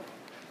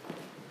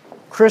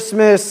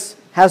Christmas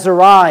has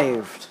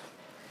arrived.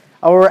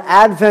 Our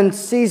Advent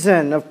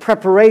season of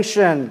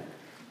preparation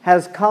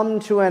has come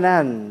to an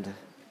end,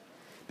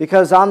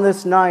 because on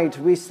this night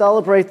we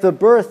celebrate the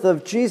birth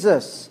of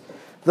Jesus,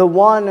 the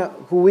one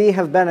who we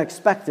have been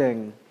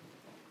expecting.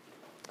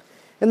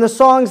 In the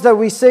songs that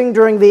we sing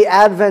during the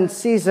Advent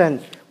season,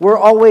 we're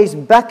always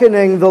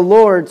beckoning the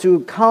Lord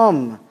to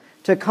come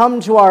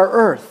to our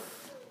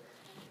earth.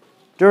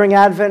 During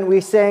Advent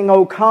we sang,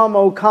 O come,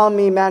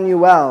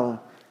 Emmanuel."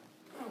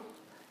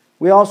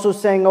 We also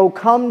sang, "O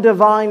come,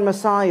 divine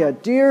Messiah,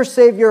 dear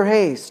Savior,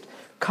 haste,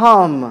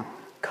 come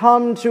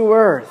to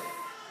earth."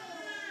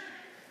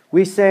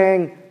 We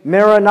sang,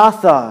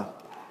 "Maranatha,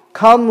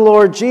 come,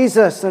 Lord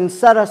Jesus, and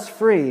set us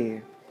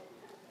free."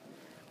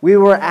 We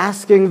were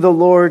asking the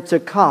Lord to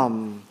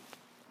come.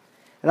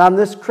 And on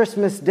this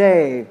Christmas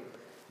day,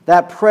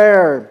 that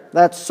prayer,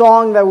 that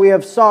song that we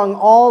have sung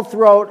all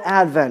throughout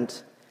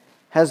Advent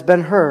has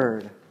been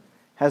heard,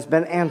 has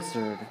been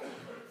answered.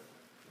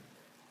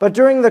 But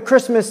during the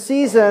Christmas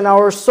season,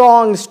 our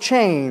songs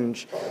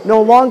change.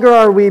 No longer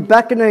are we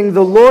beckoning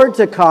the Lord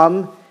to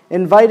come,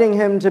 inviting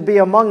him to be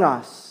among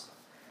us.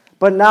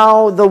 But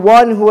now the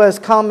one who has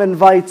come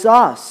invites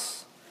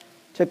us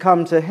to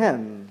come to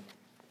him.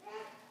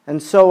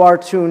 And so our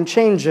tune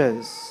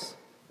changes.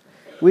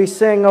 We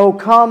sing, "O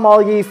come,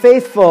 all ye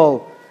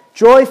faithful,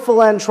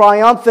 joyful and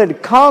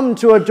triumphant, come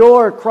to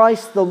adore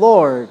Christ the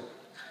Lord."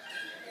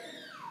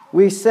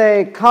 We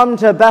say, "Come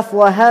to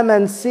Bethlehem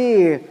and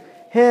see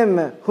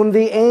him whom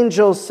the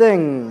angels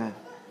sing.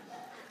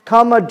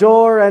 Come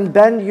adore and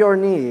bend your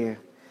knee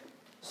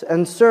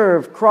and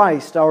serve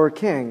Christ our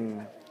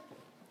King."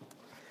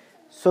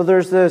 So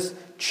there's this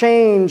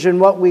change in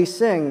what we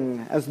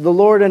sing as the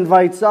Lord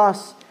invites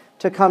us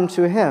to come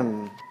to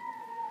him.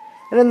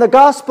 And in the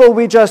gospel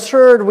we just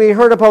heard, we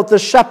heard about the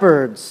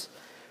shepherds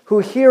who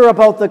hear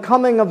about the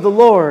coming of the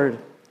Lord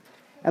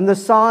and the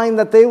sign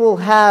that they will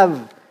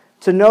have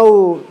to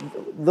know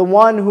the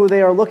one who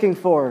they are looking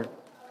for.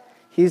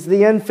 He's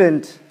the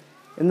infant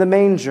in the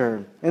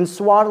manger, in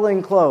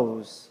swaddling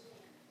clothes.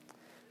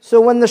 So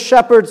when the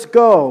shepherds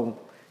go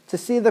to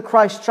see the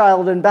Christ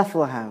child in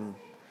Bethlehem,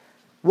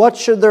 what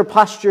should their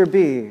posture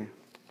be?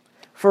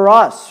 For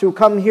us who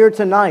come here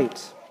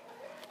tonight,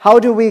 how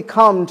do we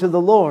come to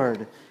the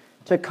Lord,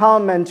 to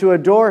come and to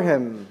adore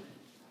him?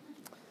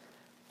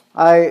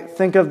 I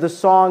think of the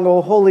song,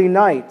 "O Holy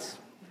Night,"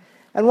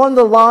 and one of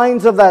the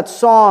lines of that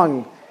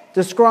song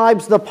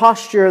describes the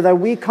posture that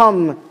we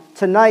come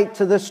tonight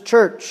to this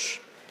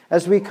church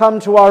as we come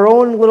to our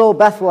own little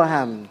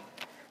Bethlehem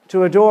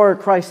to adore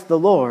Christ the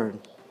Lord,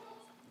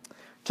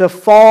 to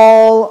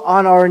fall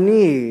on our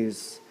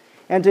knees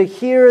and to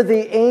hear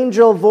the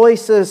angel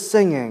voices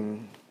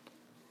singing,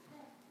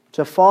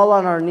 to fall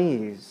on our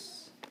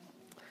knees.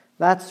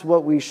 That's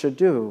what we should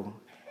do.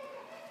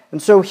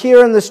 And so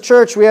here in this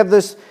church we have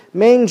this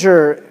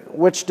manger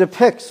which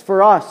depicts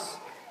for us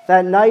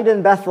that night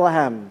in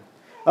Bethlehem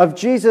of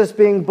Jesus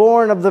being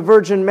born of the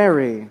Virgin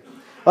Mary,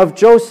 of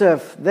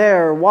Joseph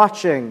there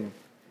watching,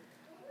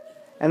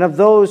 and of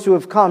those who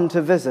have come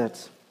to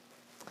visit.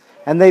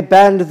 And they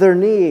bend their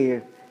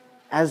knee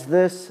as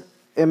this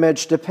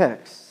image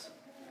depicts.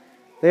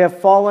 They have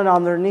fallen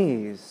on their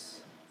knees.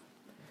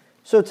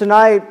 So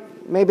tonight,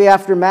 maybe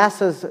after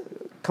Mass is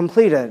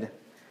completed,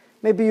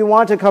 maybe you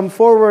want to come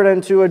forward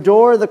and to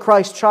adore the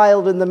Christ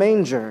child in the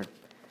manger,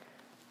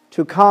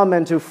 to come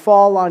and to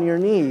fall on your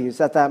knees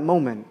at that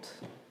moment.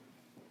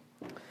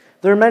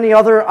 There are many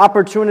other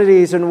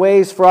opportunities and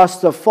ways for us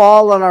to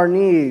fall on our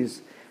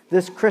knees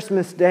this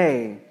Christmas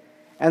day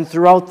and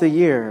throughout the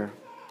year.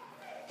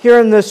 Here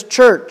in this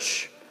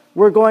church,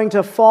 we're going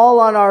to fall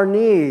on our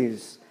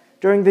knees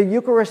during the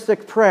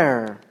Eucharistic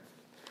prayer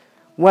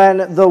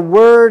when the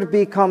Word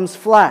becomes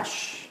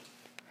flesh,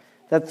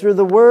 that through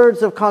the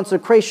words of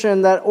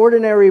consecration, that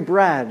ordinary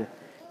bread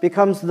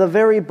becomes the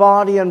very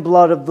body and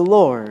blood of the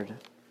Lord.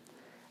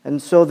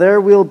 And so there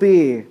we'll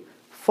be,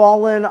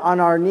 fallen on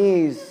our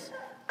knees,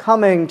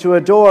 coming to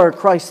adore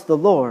Christ the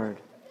Lord.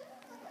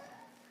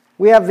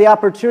 We have the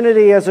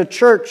opportunity as a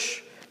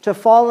church to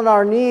fall on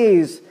our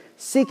knees,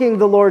 seeking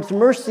the Lord's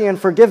mercy and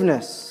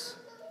forgiveness.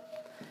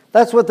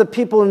 That's what the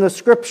people in the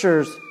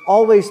Scriptures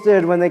always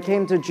did when they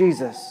came to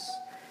Jesus.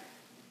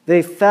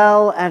 They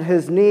fell at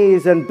his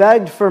knees and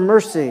begged for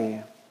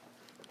mercy.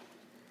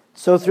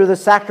 So through the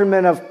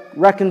sacrament of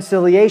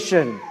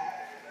reconciliation,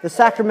 the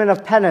sacrament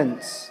of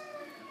penance,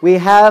 we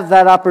have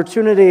that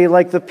opportunity,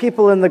 like the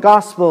people in the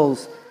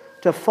Gospels,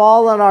 to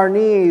fall on our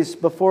knees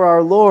before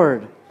our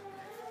Lord,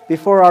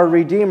 before our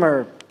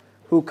Redeemer,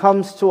 who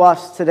comes to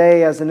us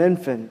today as an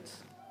infant.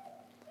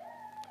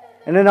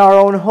 And in our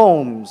own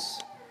homes,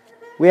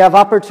 we have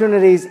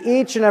opportunities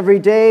each and every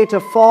day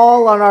to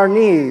fall on our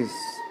knees.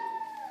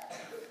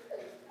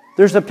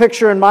 There's a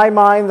picture in my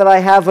mind that I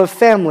have of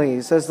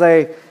families as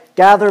they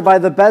gather by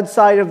the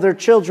bedside of their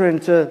children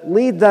to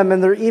lead them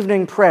in their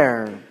evening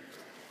prayer,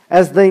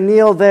 as they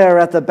kneel there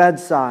at the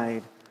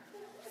bedside,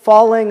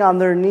 falling on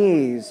their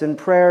knees in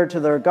prayer to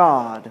their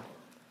God,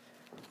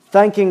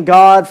 thanking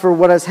God for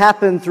what has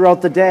happened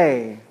throughout the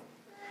day,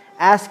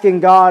 asking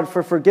God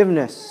for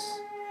forgiveness,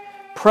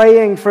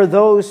 praying for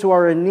those who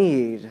are in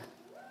need.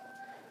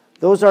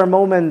 Those are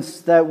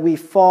moments that we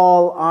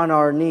fall on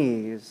our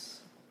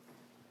knees.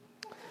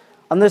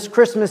 On this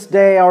Christmas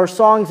day, our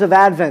songs of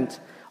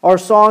Advent, our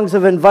songs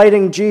of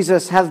inviting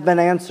Jesus have been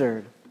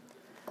answered.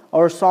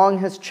 Our song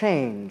has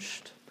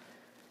changed.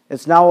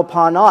 It's now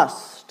upon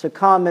us to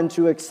come and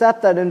to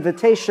accept that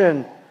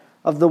invitation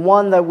of the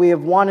one that we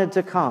have wanted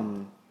to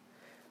come.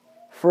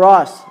 For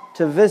us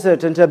to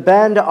visit and to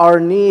bend our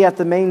knee at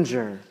the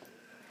manger,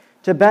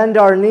 to bend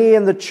our knee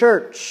in the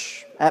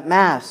church, at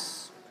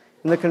Mass,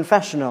 in the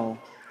confessional,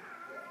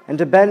 and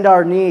to bend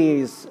our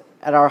knees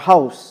at our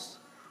house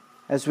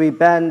as we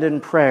bend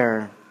in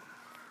prayer.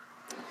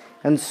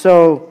 And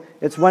so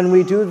it's when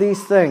we do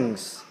these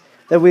things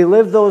that we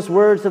live those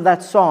words of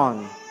that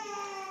song,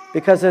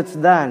 because it's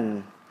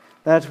then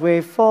that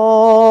we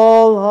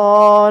fall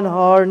on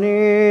our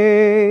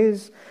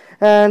knees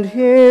and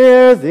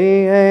hear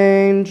the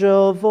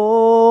angel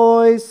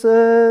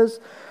voices.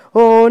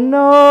 O night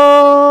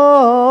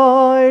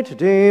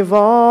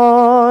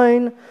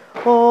divine,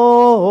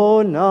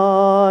 O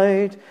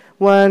night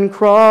when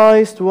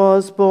Christ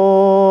was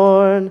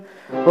born,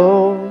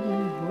 O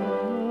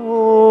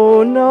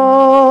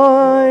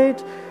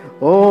night,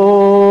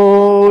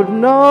 O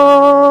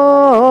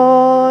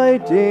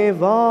night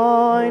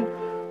divine,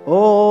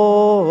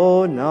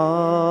 O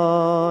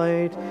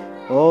night,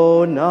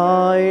 O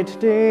night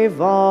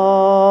divine.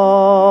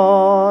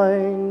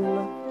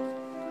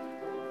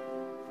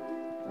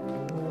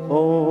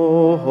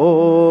 O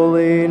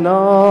holy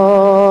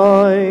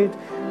night,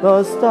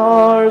 the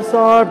stars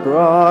are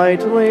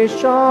brightly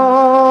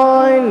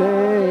shining.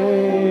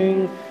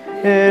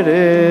 It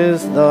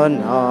is the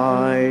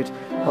night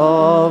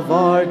of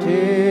our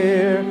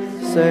dear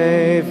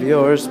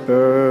Savior's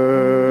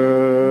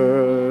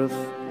birth.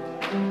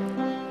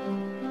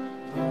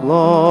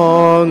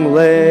 Long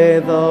lay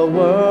the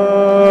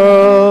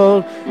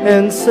world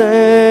in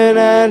sin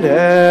and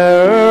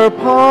error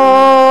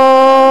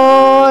pining,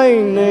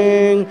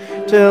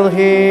 till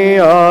he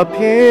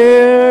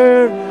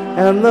appeared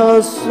and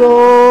the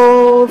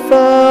soul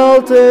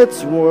felt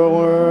its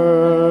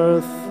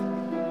worth.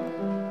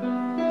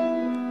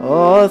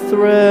 A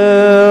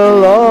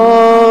thrill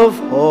of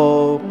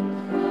hope,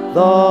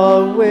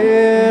 the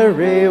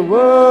weary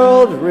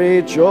world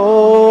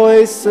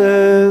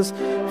rejoices,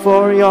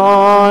 for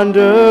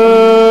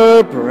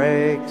yonder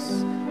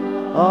breaks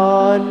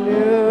a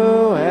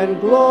new and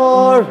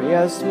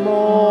glorious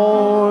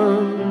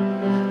morn.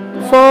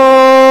 Fall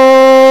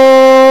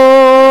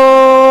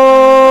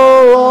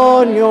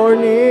on your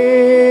knees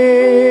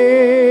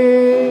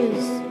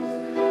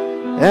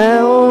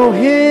and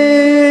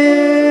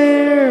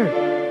hear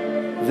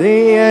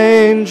the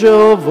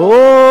angel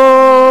voices.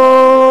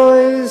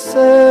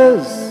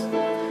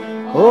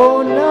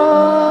 O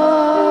night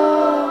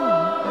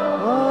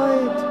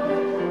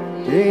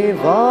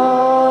divine,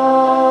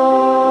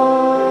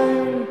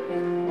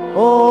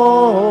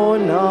 O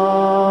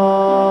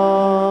night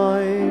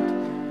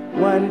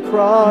when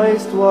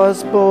Christ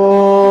was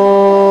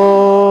born,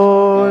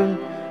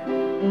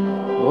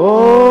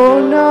 O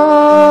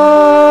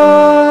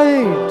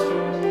night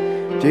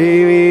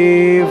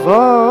divine,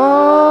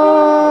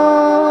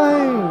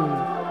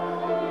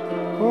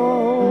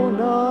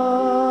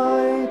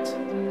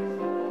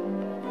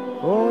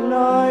 O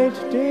night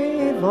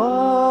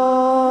divine.